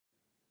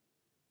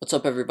What's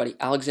up, everybody?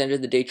 Alexander,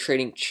 the day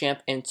trading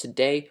champ, and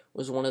today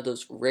was one of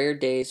those rare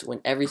days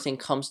when everything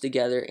comes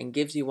together and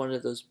gives you one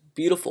of those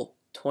beautiful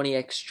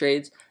 20x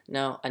trades.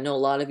 Now, I know a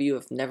lot of you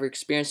have never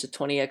experienced a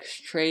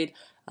 20x trade.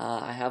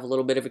 I have a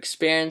little bit of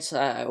experience,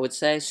 I would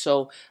say,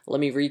 so let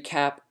me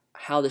recap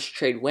how this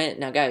trade went.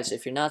 Now, guys,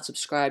 if you're not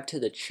subscribed to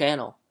the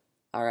channel,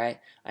 alright,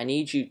 I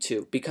need you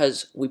to,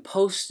 because we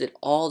posted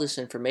all this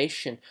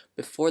information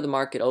before the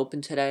market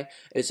opened today.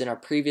 It was in our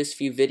previous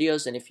few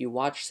videos, and if you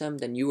watched them,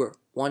 then you were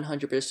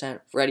 100%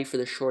 ready for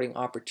the shorting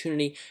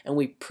opportunity, and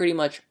we pretty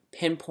much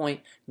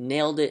pinpoint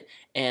nailed it.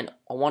 And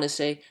I want to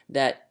say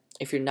that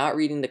if you're not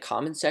reading the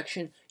comment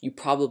section, you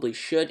probably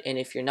should, and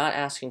if you're not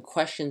asking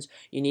questions,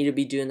 you need to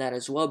be doing that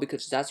as well,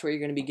 because that's where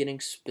you're going to be getting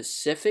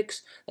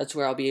specifics. That's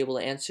where I'll be able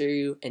to answer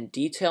you in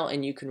detail,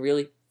 and you can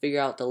really figure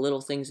out the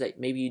little things that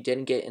maybe you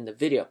didn't get in the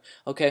video,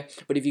 okay?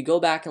 But if you go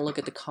back and look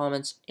at the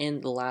comments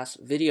in the last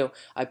video,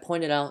 I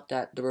pointed out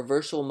that the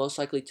reversal will most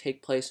likely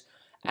take place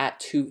at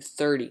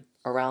 2:30,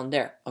 around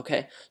there,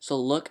 okay? So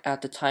look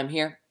at the time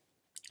here.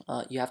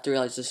 You have to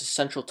realize this is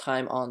central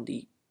time on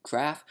the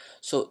graph.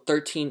 So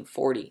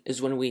 13:40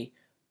 is when we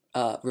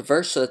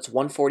reverse, so that's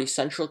 1:40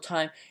 central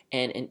time,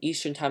 and in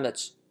Eastern time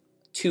that's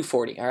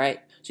 2:40, all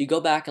right? So you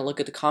go back and look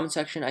at the comment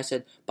section. I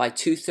said by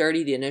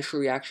 2:30 the initial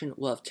reaction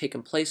will have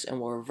taken place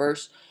and will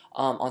reverse.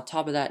 On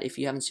top of that, if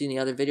you haven't seen the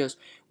other videos,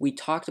 we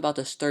talked about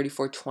this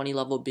 34.20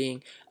 level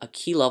being a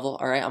key level,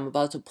 all right? I'm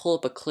about to pull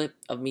up a clip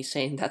of me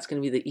saying that's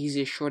going to be the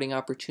easiest shorting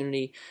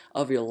opportunity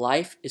of your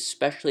life,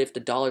 especially if the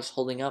dollar's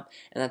holding up,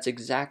 and that's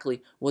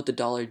exactly what the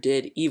dollar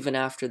did. Even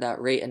after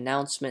that rate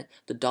announcement,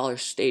 the dollar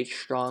stayed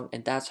strong,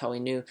 and that's how we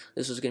knew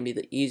this was going to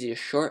be the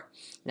easiest short.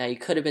 Now, you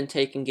could have been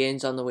taking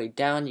gains on the way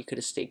down, you could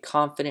have stayed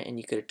confident, and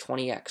you could have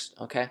 20x'd,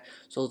 okay?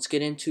 So let's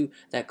get into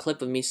that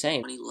clip of me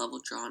saying 20 level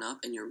drawn up,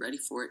 and you're ready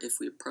for it if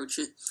we approach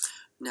it.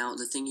 Now,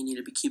 the thing you need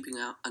to be keeping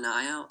an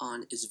eye out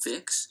on is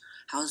VIX.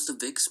 How's the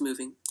VIX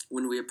moving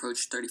when we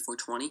approach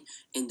 34.20?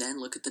 And then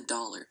look at the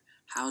dollar.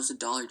 How's the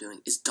dollar doing?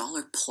 Is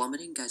dollar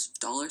plummeting? Guys, if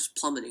dollar's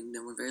plummeting,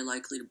 then we're very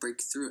likely to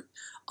break through it.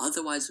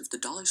 Otherwise, if the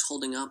dollar's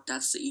holding up,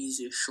 that's the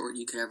easiest short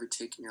you could ever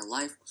take in your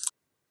life.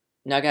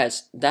 Now,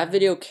 guys, that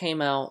video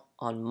came out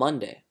on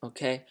Monday,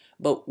 okay?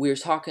 But we were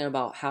talking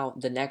about how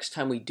the next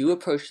time we do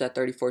approach that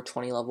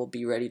 34.20 level,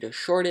 be ready to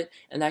short it,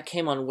 and that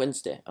came on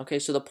Wednesday, okay?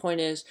 So the point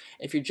is,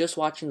 if you're just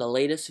watching the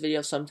latest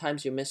video,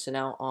 sometimes you're missing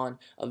out on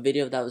a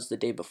video that was the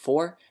day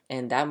before,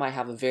 and that might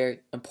have a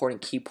very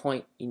important key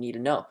point you need to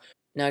know.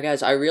 Now,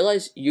 guys, I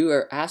realize you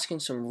are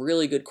asking some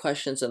really good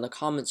questions in the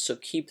comments, so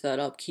keep that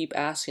up. Keep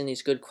asking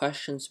these good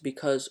questions,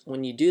 because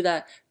when you do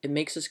that, it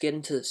makes us get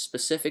into the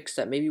specifics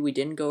that maybe we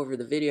didn't go over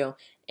the video.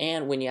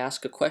 And when you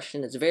ask a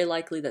question, it's very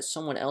likely that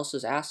someone else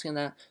is asking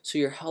that, so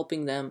you're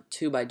helping them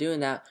too by doing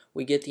that.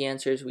 We get the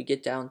answers, we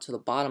get down to the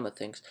bottom of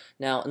things.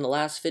 Now, in the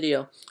last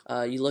video,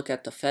 you look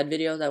at the Fed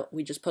video that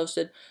we just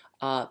posted.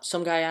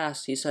 Some guy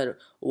asked, he said,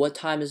 what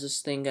time is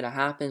this thing going to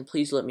happen?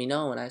 Please let me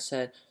know. And I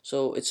said,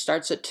 so it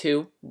starts at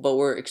 2, but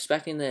we're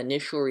expecting the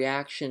initial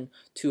reaction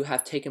to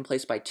have taken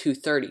place by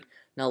 2:30.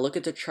 Now look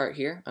at the chart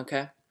here,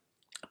 okay?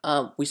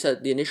 We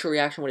said the initial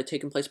reaction would have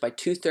taken place by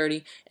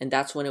 2:30, and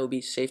that's when it would be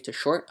safe to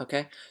short,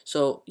 okay?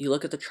 So you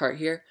look at the chart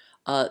here,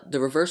 the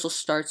reversal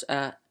starts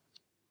at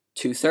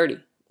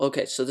 2:30.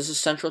 Okay, so this is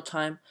Central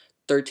Time,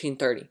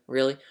 13:30,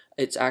 really?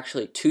 It's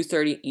actually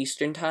 2:30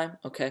 Eastern Time,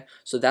 okay?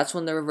 So that's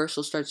when the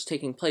reversal starts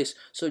taking place.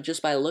 So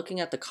just by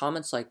looking at the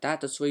comments like that,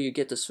 that's where you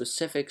get the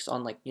specifics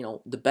on, like, you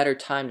know, the better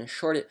time to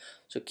short it.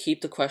 So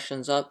keep the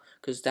questions up,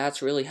 because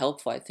that's really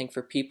helpful, I think,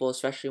 for people,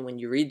 especially when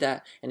you read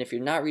that. And if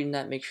you're not reading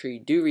that, make sure you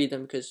do read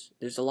them, because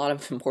there's a lot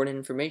of important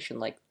information,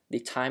 like the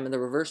time of the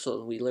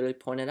reversal. We literally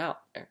pointed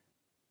out there.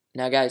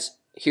 Now, guys,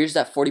 here's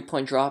that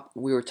 40-point drop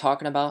we were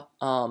talking about.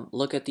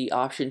 Look at the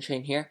option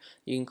chain here.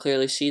 You can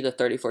clearly see the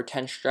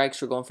 34.10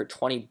 strikes. We're going for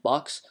 20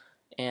 bucks.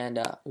 And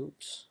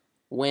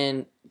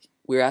when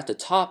we were at the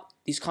top,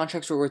 these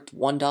contracts were worth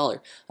 $1.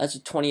 That's a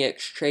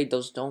 20x trade.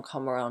 Those don't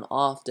come around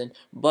often.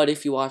 But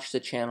if you watch the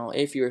channel,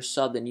 if you're a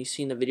sub, and you've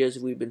seen the videos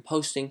that we've been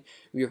posting,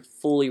 you're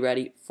fully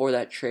ready for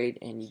that trade,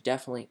 and you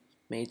definitely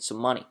made some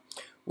money.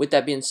 With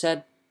that being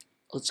said,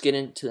 let's get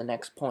into the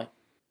next point.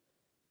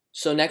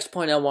 So next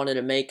point I wanted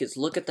to make is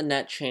look at the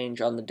net change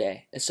on the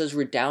day. It says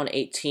we're down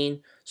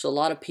 18. So a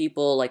lot of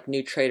people, like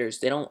new traders,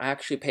 they don't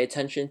actually pay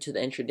attention to the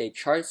intraday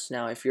charts.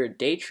 Now, if you're a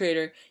day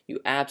trader, you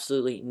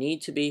absolutely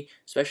need to be,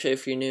 especially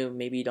if you're new.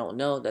 Maybe you don't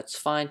know, that's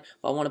fine.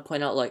 But I want to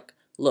point out, like,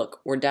 look,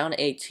 we're down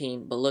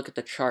 18, but look at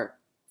the chart.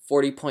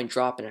 40-point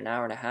drop in an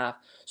hour and a half.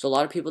 So a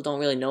lot of people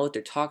don't really know what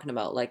they're talking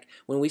about. Like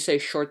when we say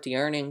short the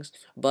earnings,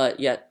 but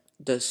yet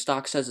the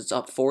stock says it's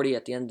up 40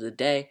 at the end of the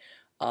day,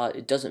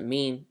 it doesn't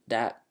mean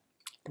that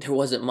there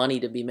wasn't money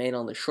to be made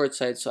on the short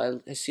side.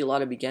 So I see a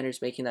lot of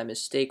beginners making that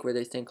mistake where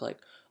they think like,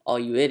 oh,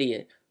 you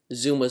idiot,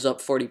 Zoom was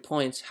up 40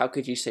 points, how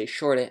could you say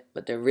short it?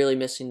 But they're really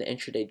missing the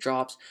intraday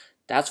drops.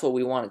 That's what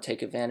we want to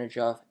take advantage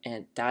of,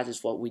 and that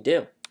is what we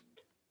do.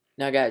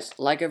 Now guys,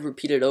 like I've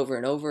repeated over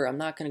and over, I'm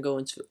not going to go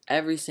into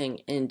everything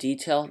in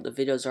detail. The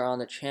videos are on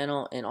the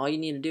channel, and all you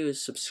need to do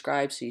is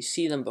subscribe so you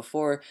see them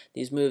before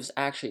these moves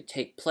actually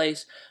take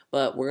place.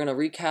 But we're going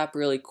to recap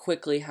really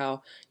quickly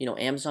how,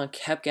 Amazon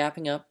kept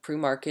gapping up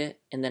pre-market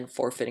and then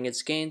forfeiting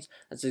its gains.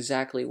 That's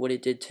exactly what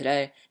it did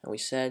today, and we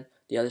said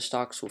the other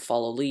stocks will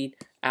follow lead.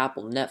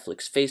 Apple,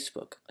 Netflix,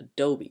 Facebook,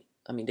 Adobe.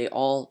 I mean, they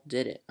all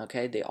did it,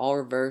 okay? They all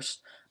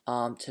reversed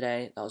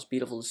today. That was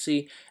beautiful to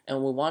see.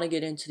 And we want to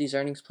get into these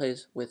earnings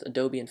plays with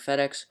Adobe and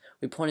FedEx.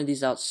 We pointed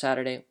these out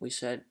Saturday. We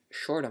said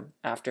short them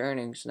after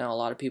earnings. Now a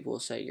lot of people will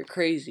say you're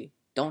crazy.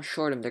 Don't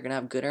short them. They're gonna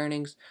have good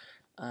earnings.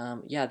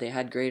 Yeah, they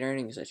had great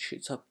earnings. That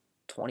shoots up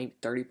 20,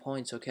 30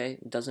 points. Okay,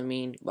 it doesn't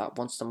mean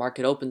once the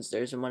market opens,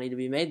 there's money to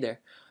be made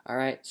there. All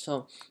right,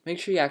 so make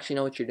sure you actually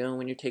know what you're doing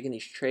when you're taking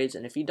these trades,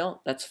 and if you don't,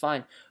 that's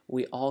fine.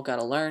 We all got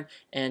to learn,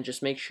 and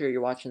just make sure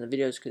you're watching the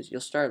videos because you'll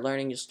start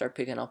learning, you'll start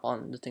picking up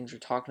on the things we're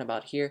talking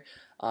about here.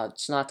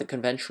 It's not the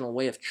conventional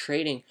way of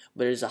trading,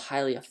 but it is a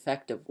highly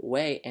effective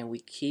way, and we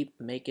keep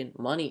making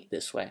money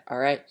this way. All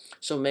right,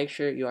 so make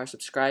sure you are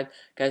subscribed.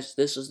 Guys,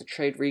 this is the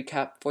trade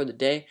recap for the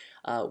day.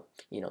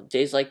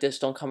 Days like this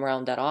don't come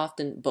around that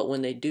often, but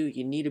when they do,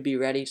 you need to be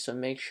ready, so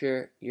make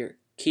sure you're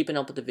keeping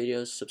up with the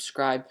videos,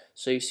 subscribe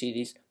so you see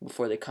these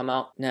before they come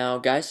out. Now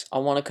guys, I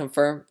want to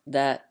confirm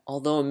that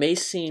although it may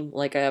seem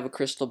like I have a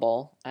crystal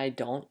ball, I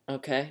don't,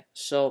 okay?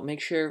 So make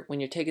sure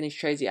when you're taking these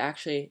trades, you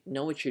actually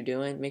know what you're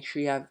doing. Make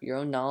sure you have your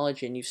own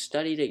knowledge and you've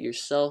studied it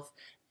yourself.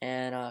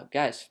 And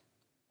guys,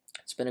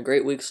 it's been a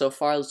great week so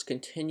far. Let's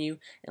continue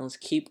and let's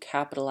keep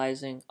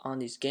capitalizing on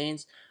these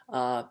gains.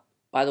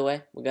 By the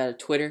way, we got a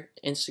Twitter,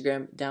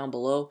 Instagram down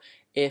below.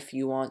 If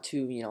you want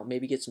to,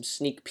 maybe get some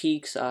sneak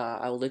peeks,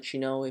 I will let you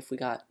know if we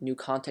got new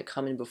content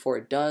coming before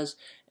it does,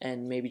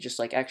 and maybe just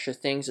like extra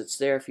things that's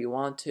there if you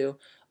want to.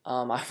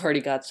 I've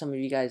already got some of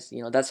you guys,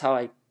 that's how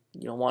I,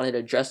 wanted to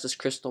address this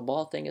crystal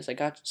ball thing, is I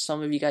got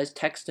some of you guys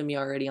texting me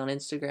already on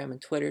Instagram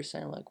and Twitter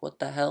saying like, what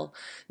the hell?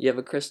 You have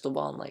a crystal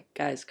ball? I'm like,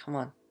 guys, come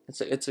on.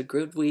 It's a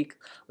good week.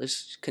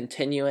 Let's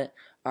continue it.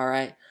 All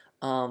right.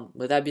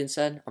 With that being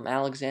said, I'm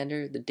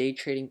Alexander, the day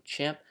trading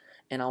champ,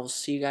 and I will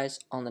see you guys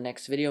on the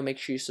next video. Make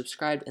sure you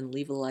subscribe and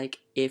leave a like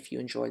if you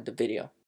enjoyed the video.